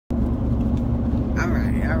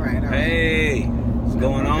right. Hey, what's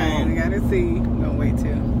going on? We gotta see. We're gonna wait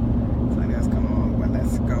till somebody else come on. But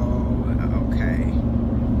let's go. Okay.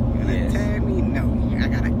 You gonna tag me? No, I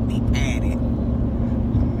gotta be added.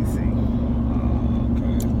 Let me see.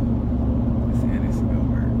 Okay. Let's see how this is gonna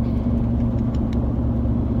work.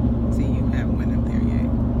 See, you haven't went up there yet.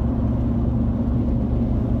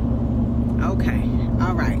 Okay.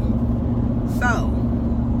 All right. So,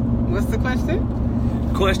 what's the question?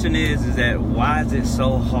 Question is that why is it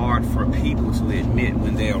so hard for people to admit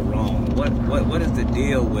when they are wrong? What is the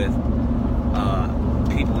deal with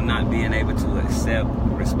people not being able to accept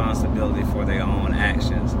responsibility for their own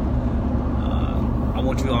actions? I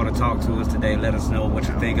want you all to talk to us today. Let us know what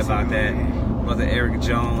you think about that. Brother Eric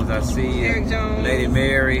Jones, I see you. Eric Jones. Lady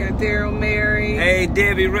Mary. Daryl Mary. Hey,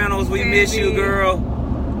 Debbie Reynolds, we miss you, girl.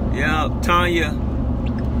 Yeah, Tanya.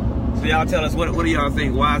 So y'all tell us, what do y'all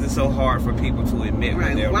think? Why is it so hard for people to admit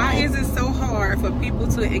when they're wrong? Why is it so hard for people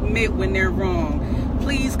to admit when they're wrong?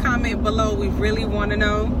 Please comment below. We really want to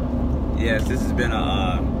know. Yes, this has been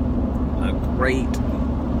a great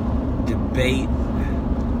debate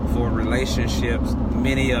for relationships.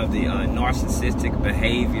 Many of the narcissistic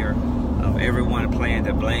behavior of everyone playing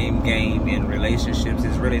the blame game in relationships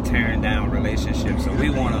is really tearing down relationships. So we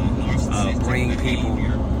want to bring people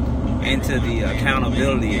into the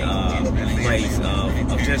accountability place of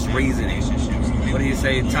just reasoning. What do you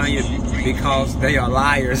say, Tanya? Because they are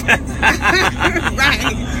liars. Right.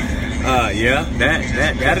 Yeah,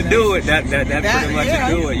 that'll do it. That pretty much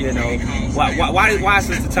do it. You know, why,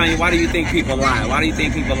 Sister Tanya? Why do you think people lie? Why do you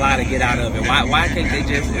think people lie to get out of it? Why can't they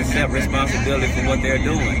just accept responsibility for what they're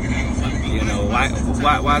doing? You know, why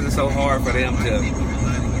is it so hard for them to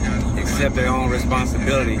accept their own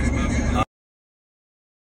responsibility?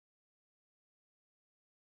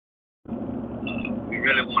 We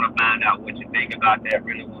really want to find out what you think about that.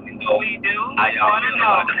 Really want to know. We do. How y'all feel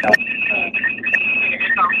about that?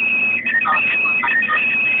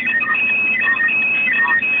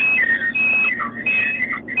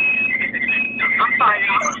 I'm sorry.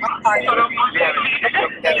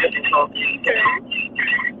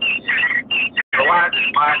 So why is it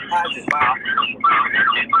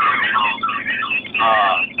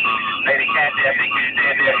Lady Cat, I think you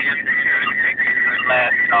said that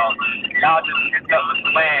last dog. Y'all just picked up my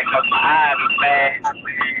swag because my eyes are bad.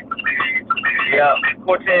 Yeah,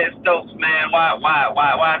 Cortez Stokes, man, why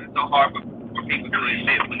is it so hard for people to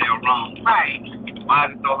admit when they're wrong? Right. Why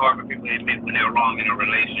is it so hard for people to admit when they're wrong in a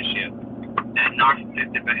relationship? That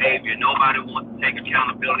narcissistic behavior, nobody wants to take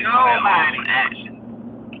accountability for their own actions.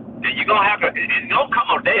 And you're going to have to, it's going to come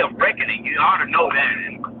a day of reckoning. You ought to know that.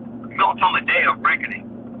 It's going to come a day of reckoning.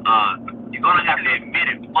 You're going to have to admit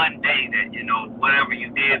it one day that, you know, whatever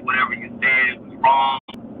you did, whatever you said, it was wrong.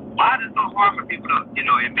 Why is it so hard for people to, you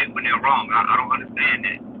know, admit when they're wrong? I don't understand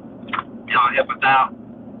that. Y'all help us out.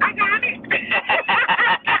 I got it.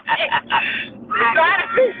 I'm trying to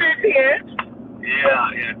fix it here.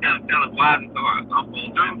 Yeah. Tell us why is it so hard. I'm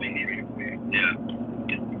supposed to be here. Yeah.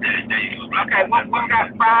 There you go. Okay, what got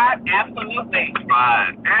fried? Absolutely.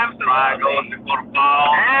 Fried. Absolutely. Fried goes before the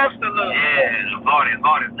fall. Absolutely. Yeah, the heart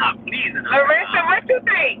is not pleasing. Larissa, what you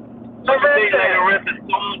think? What you think, Lady Larissa's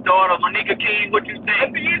own daughter, Monica King, what you think?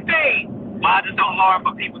 What do you think? Why is it so hard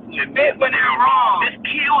for people to admit when they're wrong? This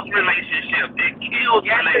kills relationships. It kills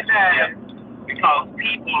relationships. Because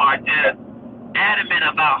people are just adamant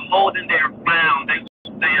about holding their ground. They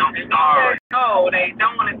won't say I'm sorry. No, they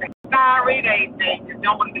don't want to say sorry. They just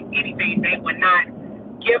don't want to do anything. They will not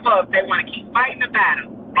give up. They want to keep fighting the battle.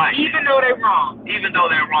 Right. Even though they're wrong. Even though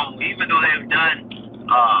they're wrong. Even though they've done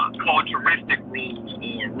culturistic rules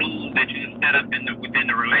or rules that you set up within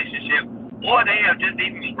the relationship. Or they have just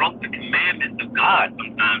even broke the commandments of God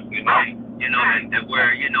sometimes. You know, that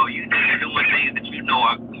where, you know, you're doing things that you know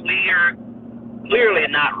are clearly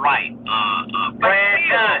not right.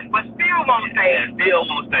 But still won't say it. Still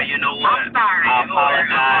won't say, you know what? I'm sorry. I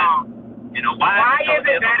apologize. You know, why is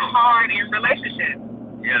it that hard in relationships?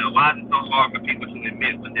 Yeah, why is it so hard for people to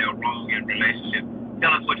admit when they're wrong in relationships?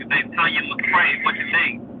 Tell us what you think. Tanya McCray, what you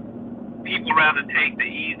think? People rather take the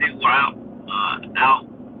easy route out.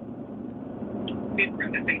 People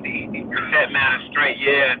rather take the easy route. Set matters straight,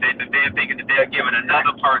 yeah. They're thinking that they're giving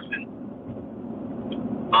another person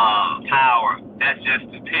power. That's just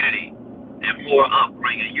stupidity and poor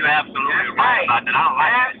upbringing. You're absolutely right about that. I don't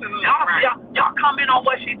like absolutely that. Y'all comment on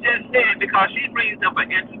what she just said, because she brings up an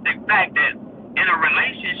interesting fact that in a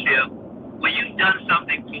relationship, when you've done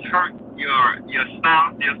something to hurt your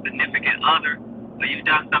spouse, your significant other, or you've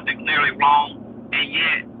done something clearly wrong, and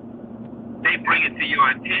yet they bring it to your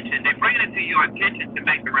attention. They bring it to your attention to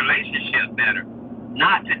make the relationship better.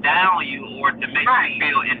 not to down you or to make you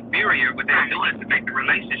feel inferior, but they're doing it to make the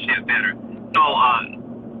relationship better. So,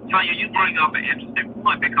 Tanya, you bring up an interesting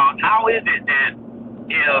point, because how is it that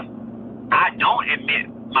if I don't admit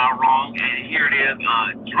my wrong, and here it is,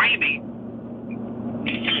 Dreamy,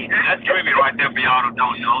 that's Dreamy right there for y'all who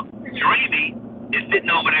don't know. Dreamy is sitting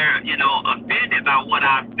over there, you know, offended by what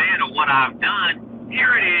I've said or what I've done.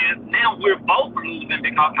 Here it is, now we're both losing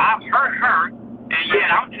because I've hurt her, and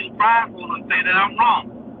yet I'm too prideful to say that I'm wrong.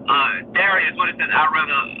 Darius, what it says, I'd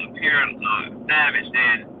rather appear savage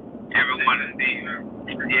than everyone is there.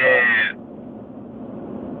 Yeah.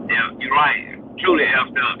 Yeah, you're right. Truly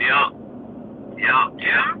effed up, yeah.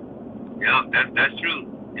 Yeah, that's true.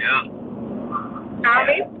 Yeah.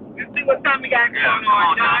 Tommy, you see what Tommy got going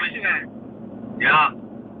on, Joshua? Yeah.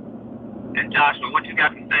 And Joshua, what you got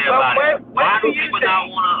to say about it? Why do people not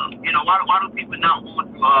want to, you know, why do people not want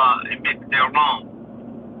to admit that they're wrong?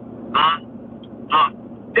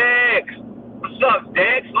 Dex. What's up,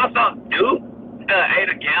 Dex? What's up, dude?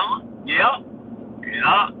 Ada Gallon? Yep.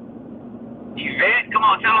 Yvette, come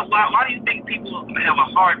on, tell us why do you think people have a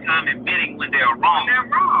hard time admitting when they're wrong?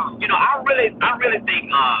 You know, I really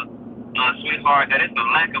think, sweetheart, that it's a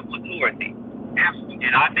lack of maturity. Absolutely.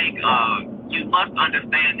 And I think you must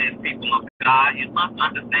understand this, people of God. You must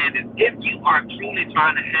understand this. If you are truly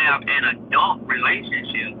trying to have an adult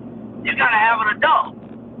relationship, you gotta have an adult.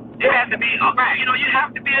 It has to be, you know, you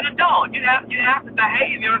have to be an adult. You have to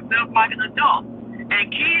behave yourself like an adult.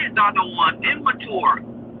 And kids are the ones, immature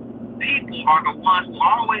people are the ones who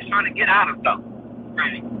are always trying to get out of stuff.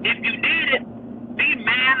 Right. If you did it, be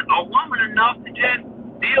man or woman enough to just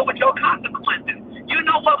deal with your consequences. You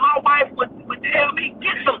know what my wife would tell me?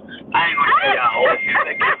 Get some, I ain't gonna tell y'all,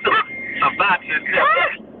 get some about yourself.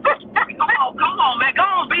 Come on, man. Go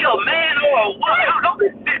on, be a man or a woman. Don't be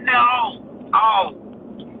sitting there all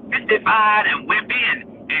 55 and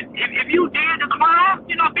whipping. And if you did the crime,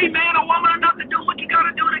 you know, be man or woman enough to do what you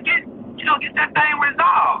gotta do to get that thing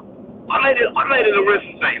resolved. What lady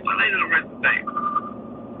Larissa say?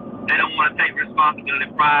 They don't want to take responsibility,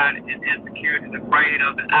 pride, and insecurity, afraid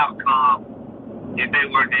of the outcome if they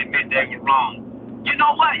were to admit they were wrong. You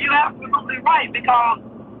know what? You're absolutely right, because,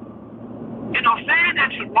 you know, saying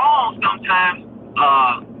that you're wrong sometimes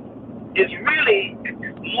is really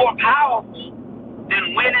more powerful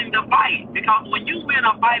than winning the fight. Because when you win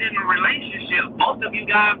a fight in a relationship, most of you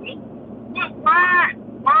guys lose. Well,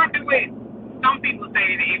 why do it? Some people say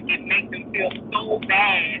that it makes them feel so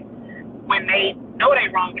bad when they know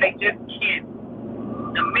they're wrong, but they just can't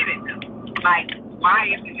admit it. Like, why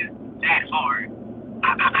is it just that hard?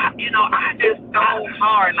 I just so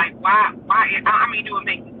hard. Like, why? I mean, do it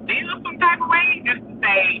make you feel some type of way just to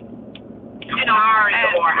say, you know, sorry,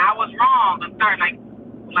 or I was wrong? I'm sorry.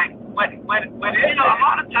 Like, what is it? A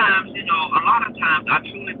lot of times, I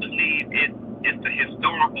truly believe it's the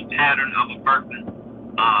historical pattern of a person.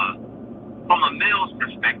 From a male's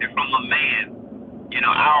perspective, from a man, you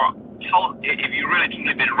know, if you really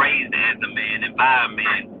truly been raised as a man and by a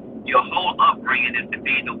man, your whole upbringing is to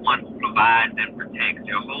be the one who provides and protects.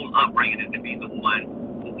 Your whole upbringing is to be the one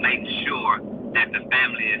who makes sure that the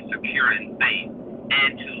family is secure and safe.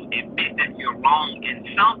 And to admit that you're wrong in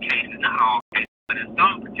some cases, not all cases, but in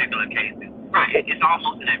some particular cases, it's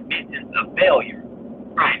almost an admittance of failure.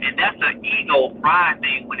 Right, and that's an ego pride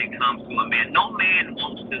thing when it comes to a man. No man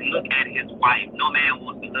wants to look at his wife. No man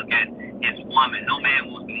wants to look at his woman. No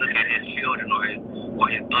man wants to look at his children or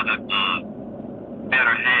his other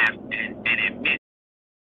better half and admit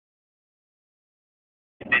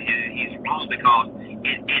that he's wrong, because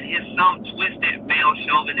in his some twisted male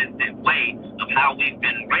chauvinistic way of how we've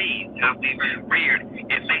been raised, how we've been reared,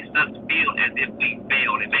 it makes us feel as if we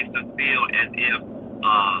failed. It makes us feel as if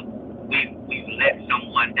we've let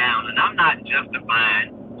someone down. And I'm not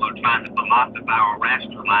justifying or trying to philosophize or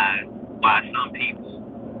rationalize why some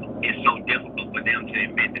people, it's so difficult for them to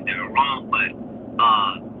admit that they're wrong. But,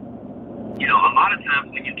 you know, a lot of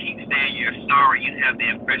times when you keep saying you're sorry, you have the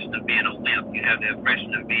impression of being a wimp. You have the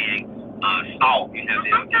impression of being soft. You have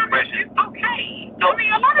the impression. It's okay. I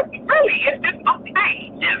mean, a lot of people, really, it's just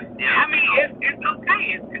okay. Yeah. I mean, it's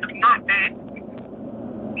okay. It's not that.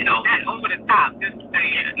 You know, that over the top, just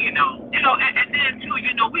saying, and then too,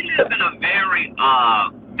 you know, we live in a very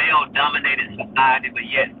male-dominated society, but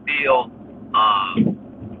yet still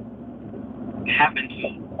having to,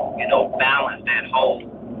 you know, balance that whole,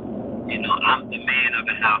 you know, I'm the man of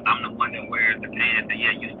the house, I'm the one that wears the pants, and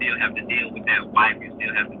yet you still have to deal with that wife, you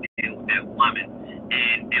still have to deal with that woman,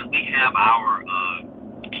 and we have our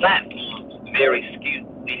platforms very skewed.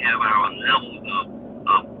 We have our levels of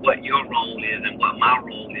what your role is and what my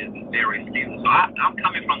role is very skewed. So I'm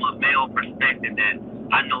coming from a male perspective that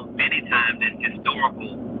I know many times in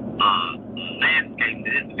historical landscape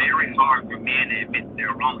that it's very hard for men to admit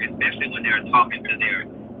they're wrong, especially when they're talking to their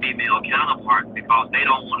female counterparts, because they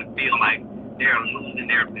don't want to feel like they're losing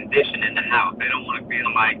their position in the house. They don't want to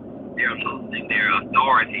feel like they're losing their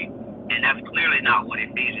authority. And that's clearly not what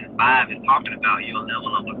Ephesians 5 is talking about, your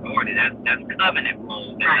level of authority. That's covenant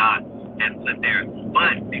rules that God has put there.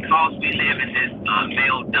 But because we live in this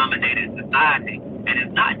male-dominated society, and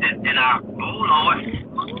it's not just in our,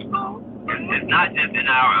 it's not just in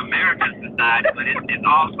our American society, but it's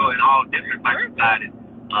also in all different types of societies,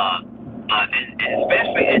 and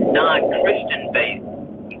especially in non-Christian-based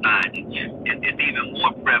societies, it's even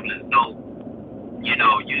more prevalent. So, you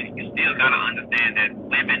know, you still got to understand that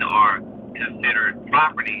women are considered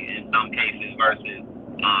property in some cases versus,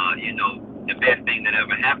 you know, the best thing that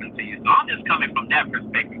ever happened to you. So I'm just coming from that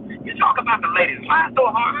perspective. You talk about the ladies. Why it's so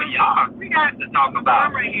hard for y'all? We got to talk about.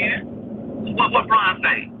 I'm right here. What Brian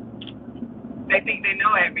say? They think they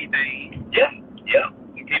know everything. Yeah.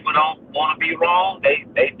 People don't want to be wrong. They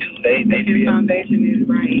do. They His feel. foundation is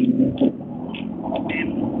right.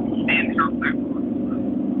 And her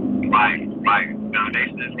platform. Right.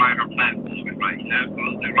 Foundation is right. Her platform is right. You're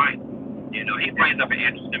absolutely right. You know, he brings up an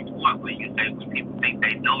interesting point when you say when people think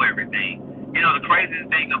they know everything. You know, the craziest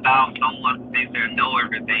thing about someone who thinks they know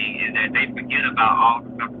everything is that they forget about all the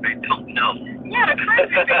stuff they don't know. Yeah, the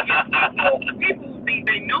crazy thing is people who think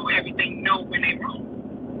they know everything know when they're wrong.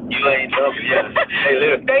 You ain't know yet. Hey,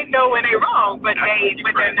 listen. They know when they're wrong, but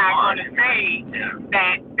they're not going to say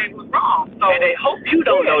that they was wrong. So and they hope you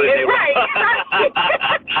don't know that they were wrong.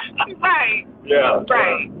 Right. Yeah.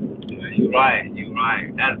 Right. You're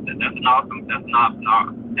right. That is an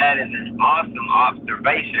awesome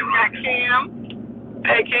observation right there. Kim.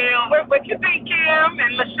 Hey, Kim. What you think, Kim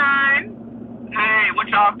and LaShawn? Hey, what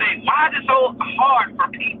y'all think? Why is it so hard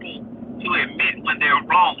for people to admit when they're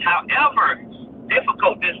wrong? However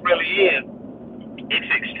difficult this really is,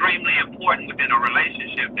 it's extremely important within a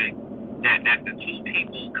relationship that the two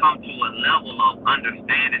people come to a level of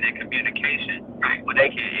understanding and communication, right, where they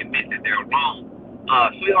can admit that they're wrong.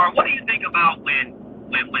 Sweetheart, what do you think about when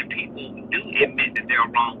people do admit that they're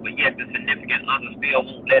wrong, but yet the significant other still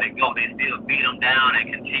won't let it go? They still beat them down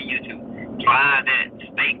and continue to drive that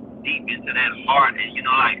stake deep into that heart. And, you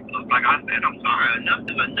know, like I said, I'm sorry, enough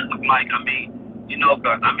is enough. Like, I mean, you know,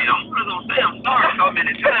 because, I mean, I'm only going to say I'm sorry so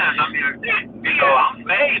many times. I mean, you know, I'm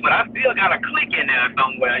saved, but I still got a click in there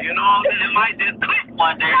somewhere, you know what I'm saying? It might just click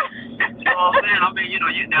one day. You know what I'm saying? I mean, you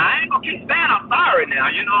know, I ain't going to keep saying I'm sorry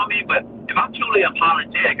now, you know what I mean? But if I'm truly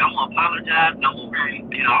apologetic, I'm going to apologize, and I'm going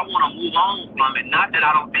to, you know, I want to move on from it. Not that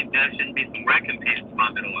I don't think there shouldn't be some recompense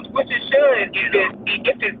from it. Or, which it should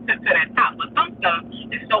if it's to that top. But some stuff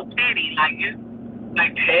is so petty, like it's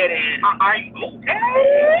like petty. Are you okay?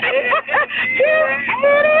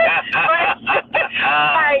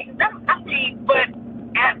 But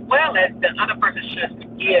as well as the other person should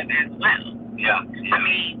forgive as well. Yeah. I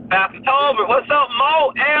mean, Pastor Tolbert, what's up,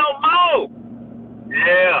 Mo? Mo?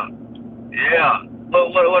 Yeah.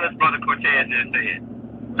 What does Brother Cortez just said?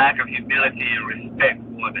 Lack of humility and respect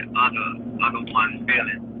for the other one's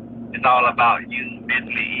feelings. It's all about you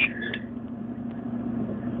mentally equal.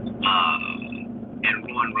 In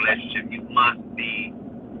ruined relationship, you must be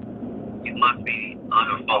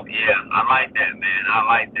other folk. Yeah, I like that, man. I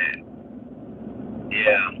like that.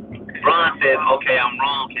 Yeah. Ron says, okay, I'm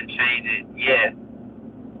wrong, can change it. Yes.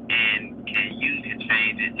 And you can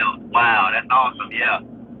change it. No. Wow, that's awesome. Yeah.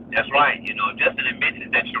 That's right. You know, just an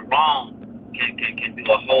admission that you're wrong can do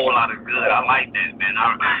a whole lot of good. I like that, man.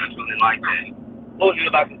 I really like that. What would you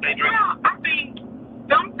about to say, Drew? Well, I think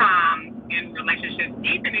sometimes in relationships,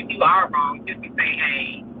 even if you are wrong, just to say,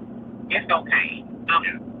 hey, it's okay.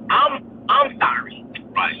 I'm sorry.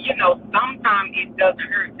 Right. You know, sometimes it doesn't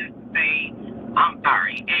hurt just to say, I'm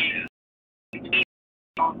sorry. And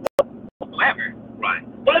whoever. Right.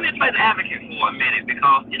 Well, let me play the advocate for a minute,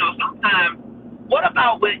 because, you know, sometimes, what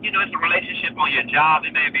about when, you know, it's a relationship on your job?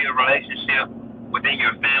 It may be a relationship within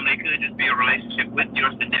your family. It could just be a relationship with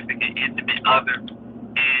your significant, intimate other.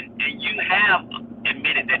 And you have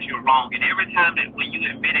admitted that you're wrong. And every time that when you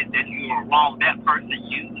admitted that you were wrong, that person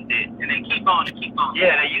used it. And they keep on and keep on.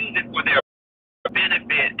 Yeah, they use it for their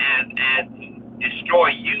benefit as to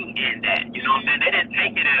destroy you in that. You know what I'm saying? They didn't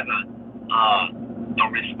take it as a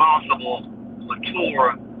responsible,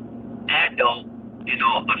 mature adult, you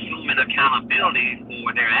know, assuming accountability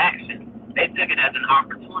for their actions. They took it as an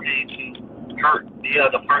opportunity to hurt the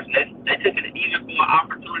other person. They took it even for an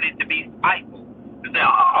opportunity to be spiteful. To say,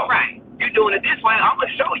 oh, right, you're doing it this way, I'm going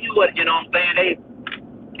to show you what, you know what I'm saying?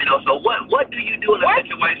 You know, so what do you do in a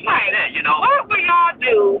situation like that? You know, what will y'all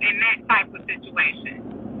do in that type of situation?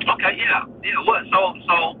 Okay, yeah. What? So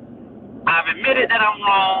I've admitted that I'm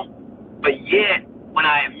wrong, but yet when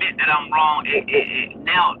I admit that I'm wrong, it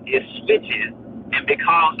now it switches, and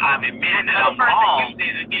because I've admitted that I'm wrong, using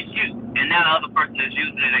it against you, and now the other person is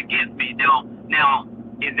using it against me. Now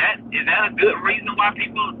is that a good reason why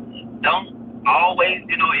people don't always,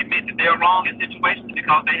 you know, admit that they're wrong in situations,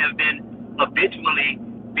 because they have been habitually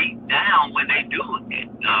beat down when they do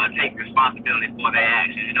take responsibility for their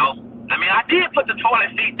actions, you know? I mean, I did put the toilet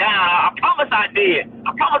seat down. I promise I did.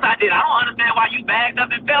 I don't understand why you bagged up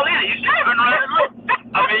and fell in it. You should have been running. Look.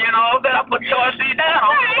 I mean, you know, that I put the toilet seat down. I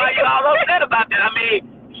don't know why you all upset about that. I mean,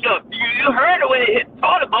 look, you heard it when it hit the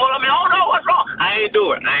toilet bowl. I mean, I don't know what's wrong. I ain't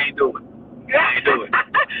do it.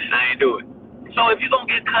 So if you're going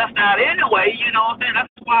to get cussed out anyway, you know what I'm saying? That's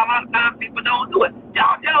why a lot of times people don't do it.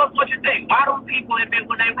 Y'all tell us what you think. Why don't people admit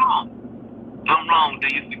when they're wrong? I'm wrong. Do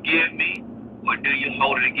you forgive me, or do you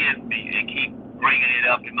hold it against me and keep bringing it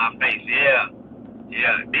up in my face? Yeah.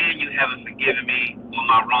 Then you haven't forgiven me for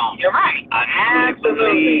my wrong. You're right. I truly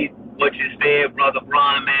believe what you said, Brother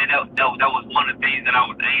Bron, man. That was one of the things that I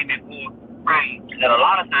was aiming for. Right. That a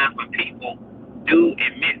lot of times when people do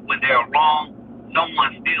admit when they're wrong,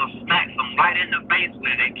 someone still smacks them right in the face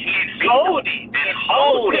with it. They can't hold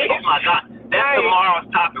it. Oh my God. That's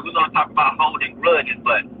tomorrow's topic. We're gonna talk about holding grudges,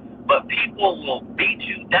 but people will beat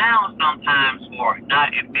you down sometimes for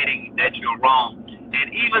not admitting that you're wrong.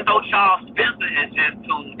 And even though Charles Spencer has just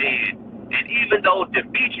tuned in, and even though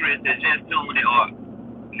Demetrius has just tuned in,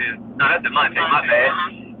 no, that's Devontae, my bad.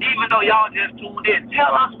 Even though y'all just tuned in,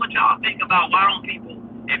 tell us what y'all think about why don't people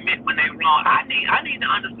admit when they're wrong. I need to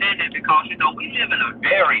understand that, because, you know, we live in a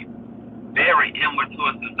very, very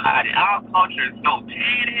immature society. Our culture is so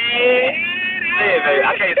petty. Hey, baby,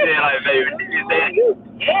 I can't say it like baby. You say it?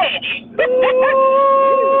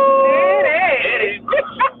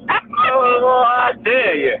 Oh, I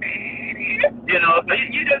dare you. You know, so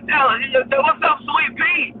you just tell us, what's up, Sweet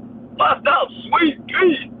Pea? What's up, Sweet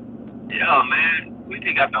Pea? Yeah, man, Sweet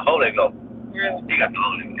Pea got the Holy Ghost. Really? He got the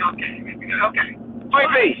Holy Ghost. Okay.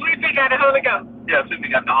 Sweet Pea got the Holy Ghost. Yeah, Sweet Pea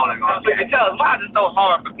got the Holy Ghost. Sweet Pea, tell us, why is it so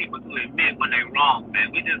hard for people to admit when they're wrong,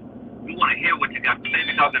 man? We want to hear what you got to say,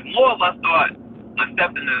 because if more of us start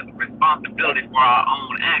accepting the responsibility for our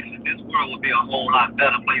own actions, this world will be a whole lot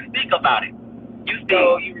better place. Think about it.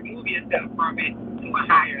 So you remove yourself from it to a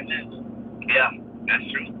higher level. Yeah, that's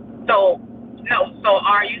true. So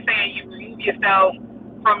are you saying you remove yourself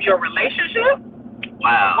from your relationship?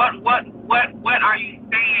 Wow. What are you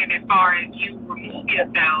saying as far as you remove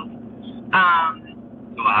yourself to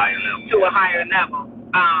a higher level? To a higher level.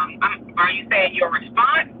 Are you saying your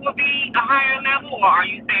response will be a higher level, or are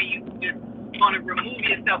you saying you just want to remove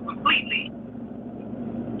yourself completely?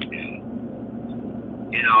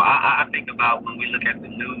 You know, I think about when we look at the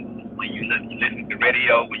news, when you listen to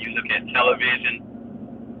radio, when you look at television,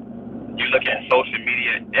 you look at social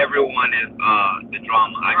media, everyone is the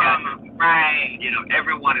drama. I got you. Right. You know,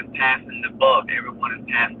 everyone is passing the buck. Everyone is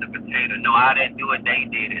passing the potato. No, I didn't do it, they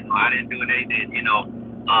did it. No, I didn't do it, they did. You know,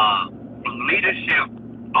 from leadership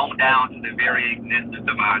on down to the very existence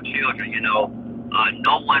of our children, you know,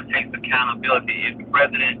 no one takes accountability. If the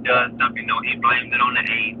president does something, you know, he blames it on the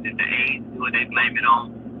aides. If the aides do it, they blame it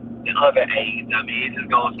on the other aides. I mean, it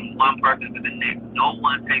just goes from one person to the next. No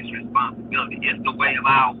one takes responsibility. It's the way of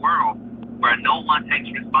our world where no one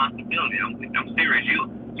takes responsibility. I'm serious.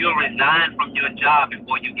 You'll resign from your job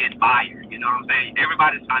before you get fired. You know what I'm saying?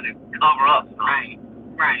 Everybody's trying to cover up something.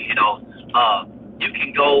 Right. You know, you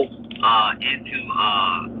can go into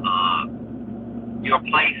your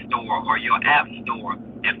Play Store or your App Store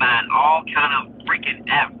and find all kind of freaking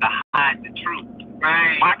apps to hide the truth.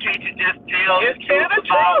 Right. Why can't you just tell the truth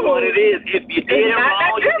about what it is? If you did it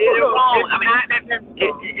wrong, you did it wrong. I mean,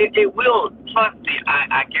 it will. Trust me,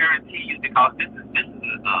 I guarantee you, because this is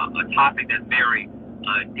a topic that's very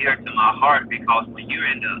dear to my heart, because when you're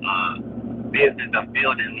in the business of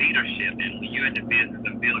building leadership, and when you're in the business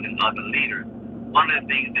of building other leaders, one of the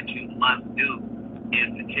things that you must do is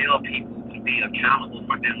to tell people to be accountable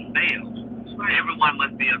for themselves. Everyone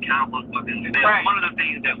must be accountable for themselves. Right. One of the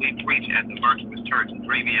things that we preach at the Virtuous Church,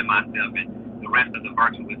 Dreamy and myself and the rest of the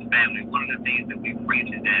Virtuous family, one of the things that we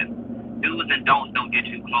preach is that do's and don'ts don't get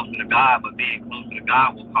you closer to God, but being closer to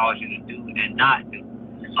God will cause you to do and not do.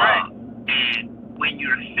 Right. And when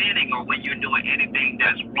you're sinning or when you're doing anything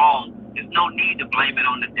that's wrong, there's no need to blame it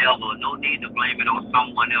on the devil, no need to blame it on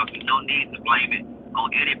someone else, there's no need to blame it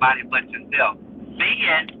on anybody but yourself.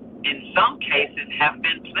 Sin, in some cases, have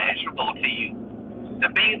been pleasurable to you. The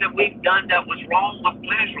things that we've done that was wrong was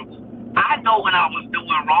pleasurable. I know when I was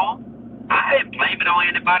doing wrong. I didn't blame it on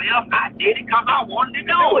anybody else. I did it because I wanted to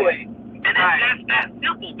do it. And that's that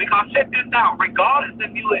simple. Because check this out. Regardless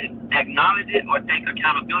if you acknowledge it or take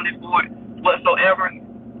accountability for it whatsoever,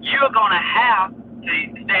 you're going to have to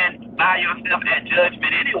stand by yourself at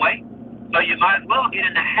judgment anyway. So you might as well get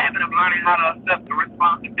in the habit of learning how to accept the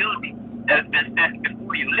responsibility that has been set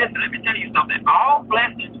before you. Listen, let me tell you something. All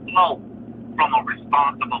blessings flow from a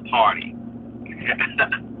responsible party.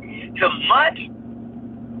 To much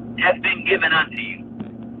has been given unto you,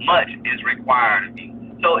 much is required of you.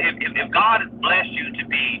 So if God has blessed you to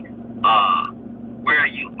be where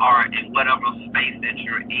you are in whatever space that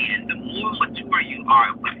you're in, the more mature you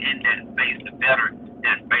are within that space, the better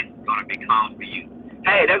that space is going to become for you.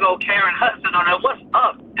 Hey, there go Karen Hudson on there. What's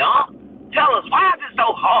up, dumb? Tell us, why is it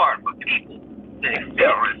so hard for people to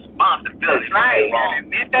accept responsibility? That's right.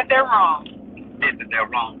 Admit that they're wrong. Admit that they're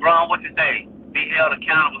wrong. Ron, what you say? Be held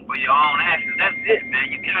accountable for your own actions. That's it, man.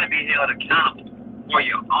 You gotta be held accountable for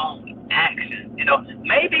your own actions. You know,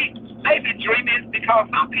 maybe dreaming is because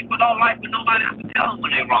some people don't like when nobody else to tell them when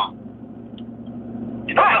they're wrong.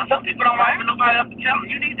 You know, some people don't like when nobody else to tell them.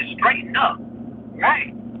 You need to straighten up.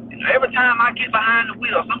 Right. You know, every time I get behind the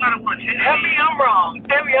wheel, somebody want to tell me I'm wrong.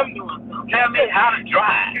 Tell me I'm doing something. Tell me how to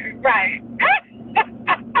drive. Right.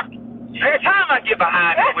 Every time I get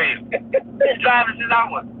behind the wheel, been driving since I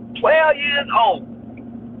was 12 years old.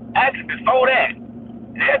 Actually, before that.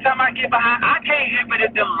 Every time I get behind, I can't help it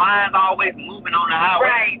if them lines always moving on the highway.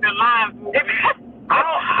 Right, the lines moving.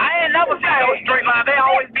 I ain't never seen no straight line. They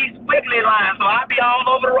always be squiggly lines, so I be all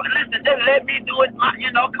over the road. Listen, just let me do it.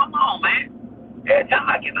 You know, come on, man. Every time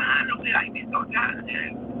I get behind the wheel, I be so tired of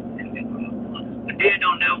that. But they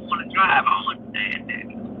don't never want to drive. I don't understand that.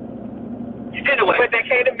 Anyway. But they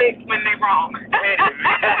can't admit when they wrong. But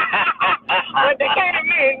they can't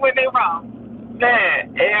admit when they wrong.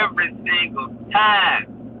 Man, every single time.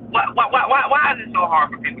 Why is it so hard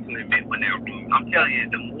for people to admit when they're wrong? I'm telling you,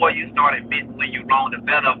 the more you start admitting when you're wrong, the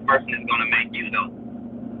better a person is going to make you, though.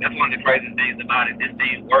 That's one of the crazy things about it. This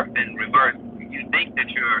thing works in reverse. You think that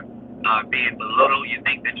you're being belittled. You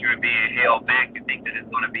think that you're being held back. You think that it's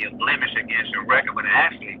going to be a blemish against your record. But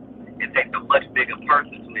actually, it takes a much bigger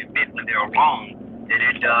person to admit when they're wrong than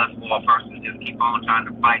it does for a person to just keep on trying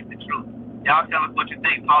to fight the truth. Y'all tell us what you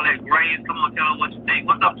think. Paulette Graves, come on, tell us what you think.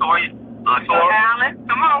 What's up, Toria? Tora? Alan,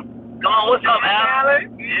 come on. Come on, what's up, Alan?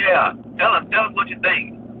 Yeah, tell us what you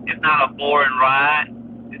think. It's not a boring ride.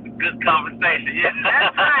 It's a good conversation. Yeah,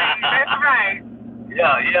 that's right.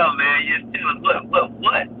 Yeah, man. You tell us what's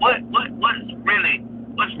really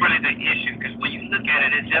the issue? Because when you look at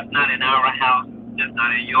it, it's just not in our house, it's just not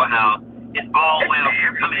in your house. It's always.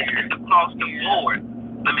 It's across the board.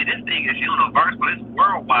 I mean, this thing is universal. It's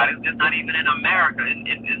worldwide. It's just not even in America.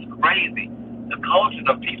 It's crazy. The culture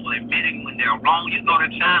of people admitting when they're wrong. You go to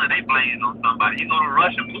China, they blame it on somebody. You go to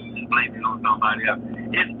Russia, Putin blames it on somebody else.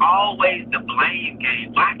 It's always the blame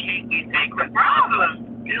game. Why can't we take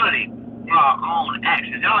responsibility for our own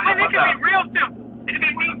actions? Y'all it can be real simple. It can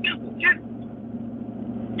be real simple. Just,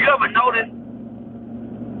 you ever notice?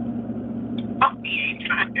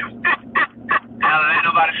 Alan, ain't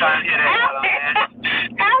nobody trying to hear that.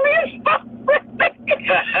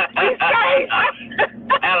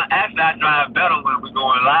 Alan, actually, I drive better when we're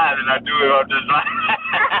going live than I do it on this live.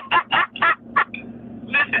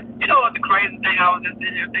 Listen, you know what the crazy thing I was just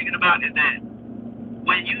sitting here thinking about is that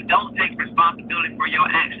when you don't take responsibility for your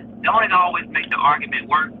actions, don't it always make the argument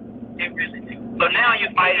worse? It really do. So now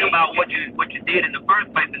you're fighting about what you did in the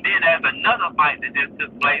first place, and then there's another fight that just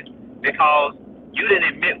took place because you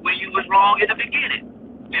didn't admit when you was wrong in the beginning.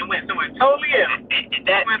 It went somewhere totally else.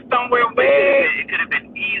 That went somewhere where it could have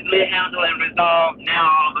been easily handled and resolved. Now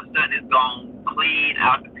all of a sudden it's gone clean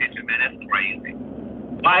out the picture, man. That's crazy.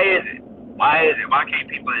 Why is it? Why can't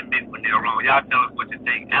people admit when they're wrong? Y'all tell us what you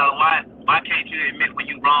think. Alan, why can't you admit when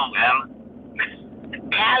you're wrong, Alan?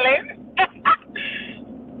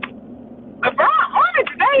 LeBron on it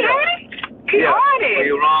today, ain't he? He's on it. When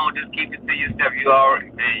you're wrong, just keep it to yourself. You're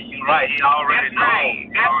right. He already knows.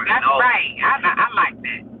 That's right. I like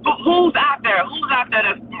that. Who's out there? Who's out there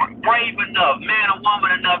that's brave enough, man or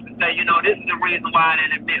woman enough to say, you know, this is the reason why I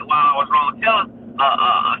didn't admit why I was wrong. Tell us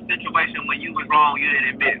a situation when you was wrong, you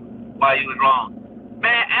didn't admit why you was wrong.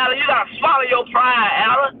 Man, Alan, you gotta swallow your pride,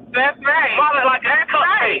 Alan. That's right. Swallow it like it's a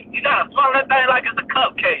cupcake. You gotta swallow that thing like it's a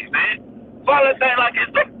cupcake, man. Swallow that thing like it's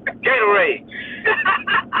a Gatorade.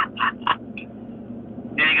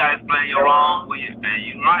 Then you gotta explain you're wrong. Well, man,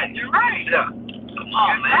 you're right. You're right. Yeah. Come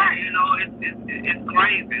on, man. Right. You know, it's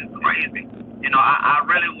crazy. It's crazy. You know, I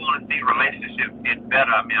really want to see relationships get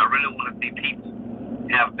better. I mean, I really want to see people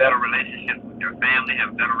have better relationships with their family,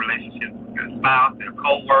 have better relationships with their spouse, their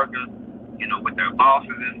co-workers, you know, with their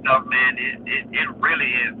bosses and stuff, man. It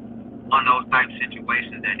really is one of those type of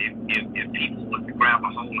situations that if people was to grab a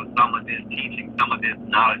hold of some of this teaching, some of this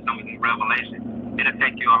knowledge, some of this revelation, it'll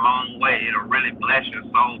take you a long way. It'll really bless your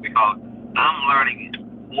soul, because I'm learning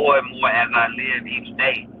more and more as I live each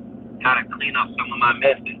day how to clean up some of my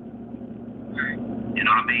messes. You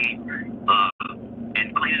know what I mean?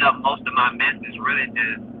 And cleaning up most of my messes really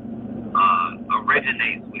just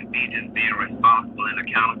originates with me just being responsible and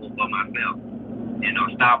accountable for myself. You know,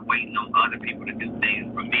 stop waiting on other people to do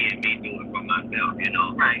things for me and me do it for myself, you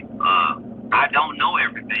know. Right. I don't know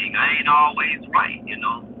everything. I ain't always right, you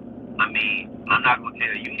know. I mean, I'm not going to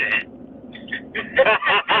tell you that.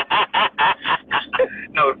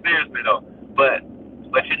 No, seriously though. But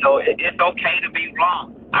you know, it's okay to be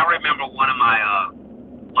wrong. I remember one of my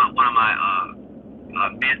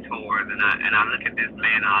mentors, and I look at this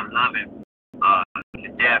man, and I love him to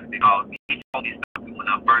death, because he told me something when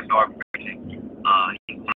I first started preaching.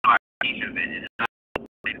 He was one of our teachers,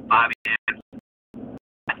 and Bobby Anderson.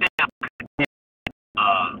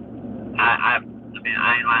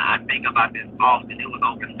 I think about this often. It was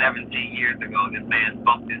over 17 years ago. This man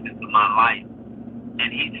spoke this into my life,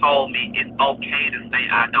 and he told me it's okay to say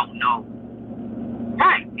I don't know.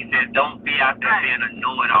 Right. He said, don't be out there being a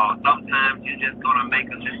know-it-all. Sometimes you're just gonna make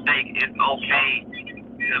a mistake. It's okay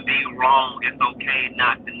to be wrong. It's okay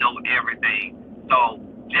not to know everything. So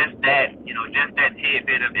just that, you know, just that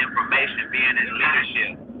tidbit of information, being in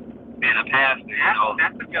leadership, being a pastor, you know.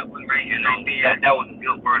 That's a good one, right? You know, that was a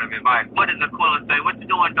good word of advice. What does Aquila say? What you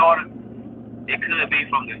doing, daughter? It could be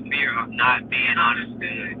from the fear of not being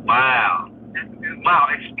understood. Wow. Wow.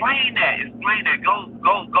 Explain that. Explain that. Go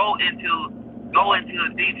into the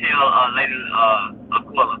detail, Lady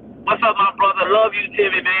Aquila. What's up, my brother? Love you,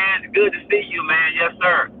 Timmy, man. Good to see you, man. Yes,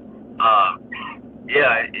 sir.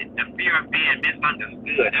 The fear of being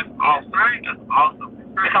misunderstood. That's awesome. That's awesome.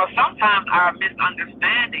 Because sometimes our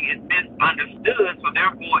misunderstanding is misunderstood, so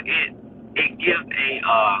therefore it gives an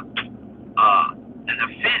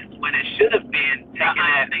offense when it should have been taken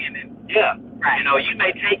as Right. You know, you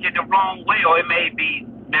may take it the wrong way, or it may be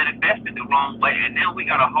manifested the wrong way, and then we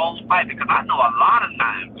got a whole fight. Because I know a lot of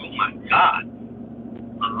times, oh my God,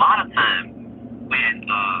 a lot of times when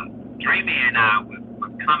Dreamy and I was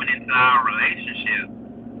coming into our relationship,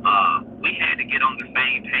 we had to get on the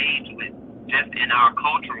same page with just in our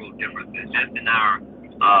cultural differences, just in our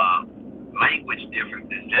language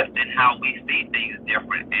differences, just in how we see things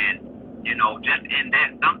different, and you know, just in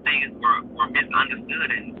that some things were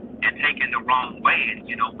misunderstood and taken the wrong way. And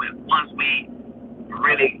you know, once we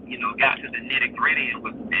really, you know, got to the nitty gritty and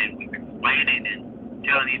was explaining and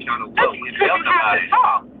telling each other what we felt about it.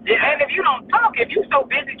 Talk. Yeah. And if you don't talk, if you're so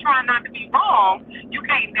busy trying not to be wrong, you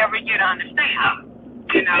can't never get to understand.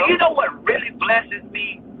 You know what really blesses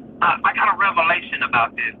me? I got a revelation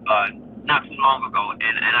about this not too long ago,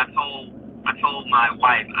 and I told my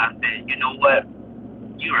wife, I said, you know what?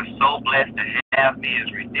 You are so blessed to have me.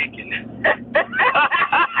 It's ridiculous.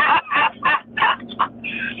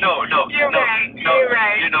 No. You're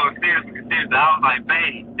right. You know, seriously, I was like,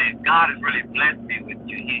 babe, God has really blessed me with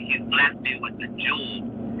you. He's blessed me with the jewel,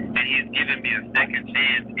 and He's given me a second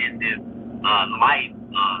chance in this life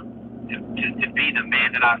to be the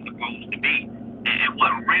man that I'm supposed to be. And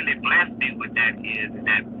what really blessed me with that is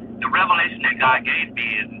that the revelation that God gave me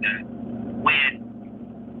is that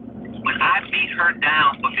when I beat her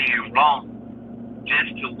down for being wrong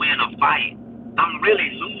just to win a fight, I'm really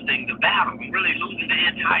losing the battle. I'm really losing the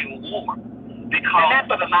entire war. Because and that's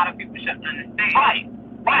what a lot of people should understand.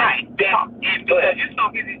 Right. Because you're so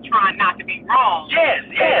busy trying not to be wrong. Yes.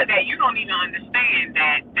 That you don't even understand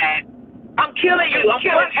that I'm killing you. I'm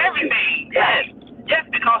killing everything. Yes,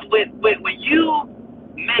 because when you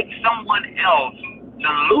make someone else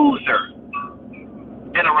the loser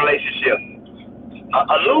in a relationship,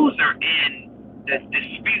 a loser in the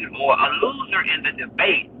dispute or a loser in the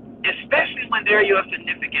debate, especially when they're your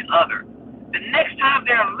significant other, the next time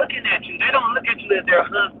they're looking at you, they don't look at you as their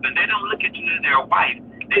husband. They don't look at you as their wife.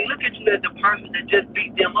 They look at you as the person that just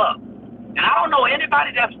beat them up. And I don't know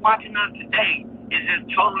anybody that's watching us today is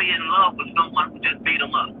just totally in love with someone who just beat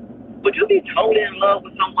them up. Would you be totally in love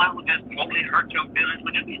with someone who just totally hurt your feelings?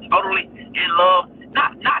 Would you be totally in love?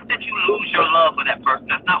 Not that you lose your love for that person.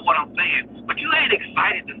 That's not what I'm saying. But you ain't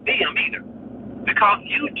excited to see them either. Because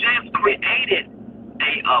you just created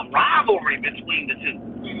a rivalry between the two.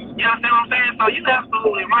 You understand what I'm saying? So you're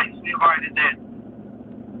absolutely right, sweetheart, is that,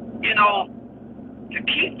 you know, to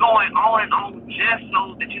keep going on and on just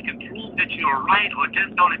so that you can prove that you're right or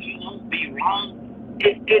just so that you won't be wrong,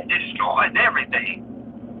 it destroys everything.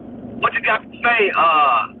 What you got to say,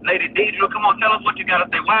 Lady Deidre? Come on, tell us what you got to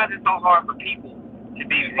say. Why is it so hard for people to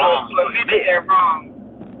be wrong? To admit that they're wrong.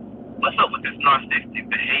 What's up with this narcissistic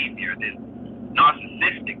behavior?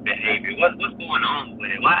 What's going on with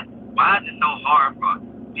it? Why is it so hard for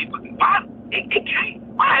people? Why it can't?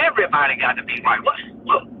 Why everybody got to be right? What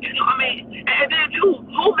you know? I mean, and then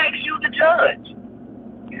who makes you the judge?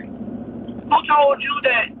 Who told you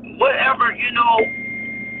that whatever you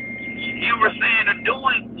were saying or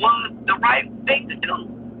doing was the right thing to do?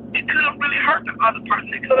 It could have really hurt the other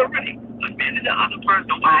person. It could have really offended the other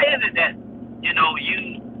person. Why is it that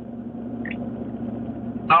you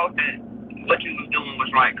thought that what you was doing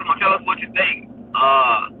was right? Come on, tell us what you think.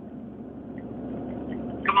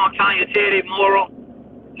 Come on, Tanya, Teddy, Moral.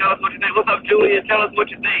 Tell us what you think. What's up, Julia? Tell us what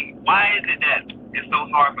you think. Why is it that it's so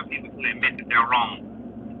hard for people to admit that they're wrong?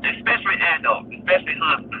 Especially adults, especially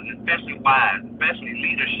husbands, especially wives, especially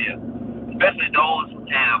leadership, especially those who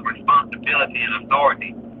have responsibility and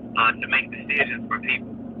authority to make decisions for people.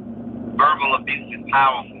 Verbal abuse is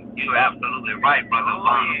powerful. You're absolutely right, Brother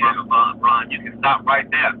Ron. You can stop right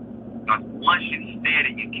there. Because once you said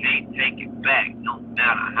it, you can't take it back, no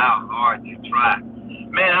matter how hard you try.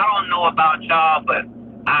 Man, I don't know about y'all, but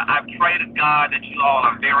I pray to God that you all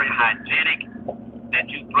are very hygienic, that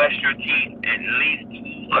you brush your teeth at least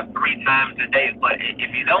 2 or 3 times a day. But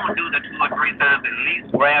if you don't do the 2 or 3 times, at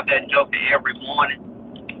least grab that joker every morning.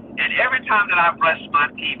 And every time that I brush my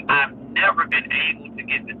teeth, I've never been able to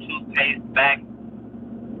get the toothpaste back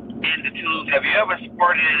in the tube. Have you ever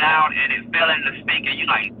squirted it out and it fell in the sink and you're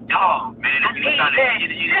like, dog, man, and you're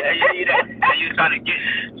trying to get,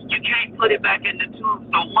 you can't put it back in the tube.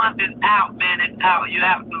 So once it's out, man, it's out. You're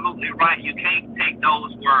absolutely right. You can't take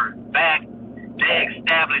those words back. They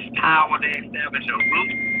establish power. They establish a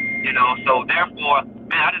root, so therefore,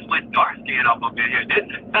 man, I just went dark skin up in here,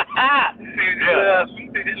 didn't I?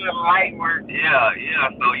 This little light work. Yeah.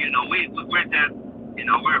 So, we're just,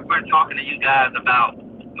 we're talking to you guys about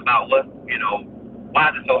what, why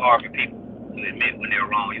is it so hard for people to admit when they're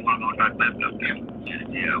wrong? You want to go try to clap it up there?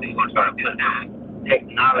 Yeah, we're going to try to put down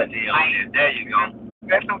technology on it. There you go.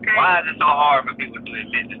 That's okay. Why is it so hard for people to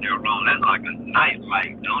admit that they're wrong? That's like a night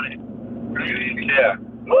light, don't it? Yeah.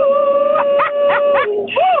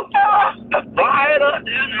 Right up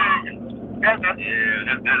there. That's good.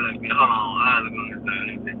 Hold on. I look on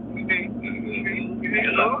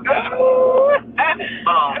this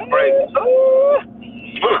side. Break.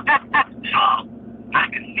 I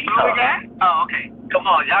can see her. Oh, okay. Come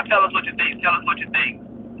on, y'all tell us what you think.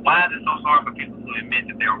 Why is it so hard for people to admit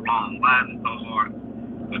that they're wrong? Why is it so hard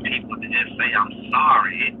for people to just say, I'm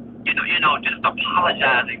sorry? Just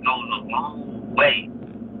apologizing goes a long way.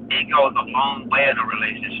 It goes a long way in a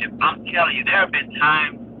relationship. I'm telling you, there have been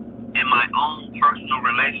times in my own personal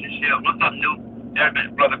relationship. What's up, Newt? There have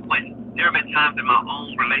been, Brother Quentin. There have been times in my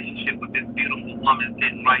own relationship with this beautiful woman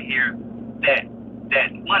sitting right here that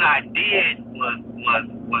what I did was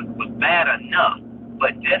bad enough,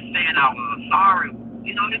 but just saying I was sorry,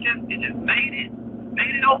 it just made it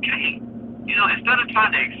okay. Instead of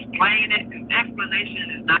trying to explain it,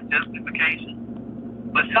 explanation is not justification.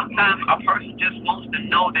 But sometimes a person just wants to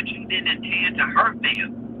know that you didn't intend to hurt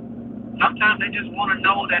them. Sometimes they just want to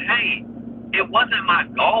know that, hey, it wasn't my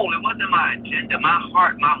goal, it wasn't my agenda, my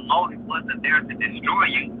heart, my motive wasn't there to destroy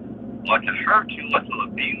you, or to hurt you, or to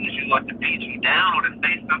abuse you, or to beat you down, or to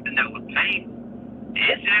say something that was painful.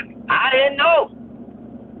 It's just, I didn't know.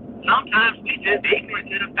 Sometimes we just ignorant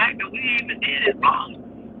to the fact that we even did it wrong.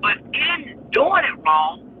 But in doing it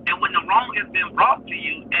wrong, and when the wrong has been brought to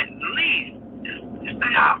you, at least just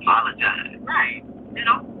say, I apologize. Right. It's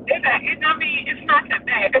not that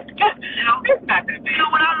bad. It's not that bad.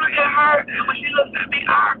 When I look at her, and when she looks at me,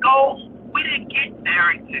 our goal, we didn't get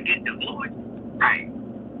married to get divorced. Right.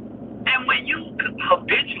 And when you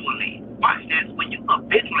habitually, watch this, when you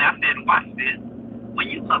habitually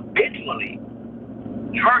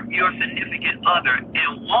hurt your significant other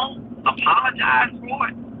and won't apologize for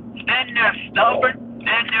it, stand there stubborn,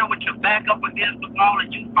 stand there with your back up against the wall,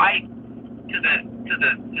 and you fight to the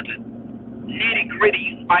nitty gritty,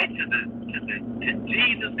 you fight to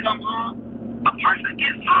Jesus come home, a person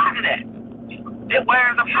gets tired of that. It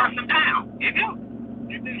wears a person down. You do.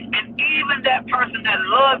 And even that person that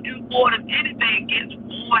loved you more than anything gets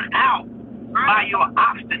worn out by your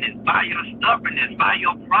obstinance, by your stubbornness, by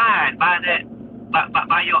your pride, by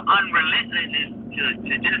your unrelentlessness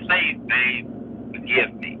to just say, babe,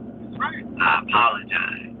 forgive me. Right. I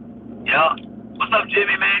apologize. Yeah. What's up,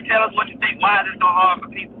 Jimmy, man? Tell us what you think. Why is it so hard for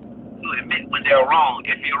people to admit when they're wrong?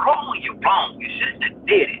 If you're wrong, you're wrong. You shouldn't have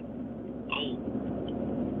did it. Oh,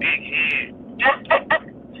 big head.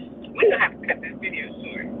 We're going to have to cut this video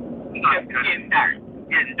short.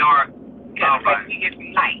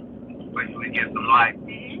 like,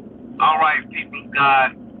 all right, people of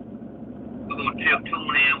God, we're going to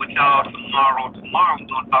tune in with y'all tomorrow. Tomorrow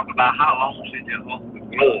we're going to talk about how long should your host be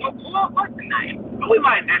blowing. What's the name? We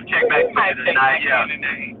might just check back with you tonight, yeah.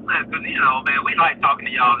 Because, you know, man, we like talking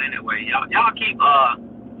to y'all anyway. Y'all keep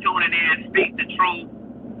tuning in, speak the truth.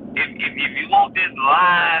 If you want this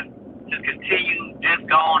live to continue, just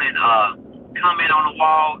go on and comment on the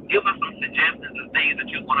wall. Give us some suggestions of things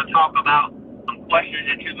that you want to talk about, some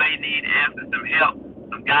questions that you may need answers, some help,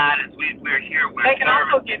 some guidance. We're here. They can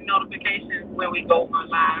also get notifications when we go on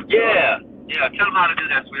live. Yeah. Yeah, tell them how to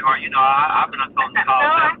do that, sweetheart. You know, I've been on phone call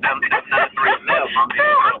 77793 Mel, my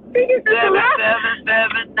man.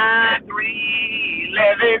 77793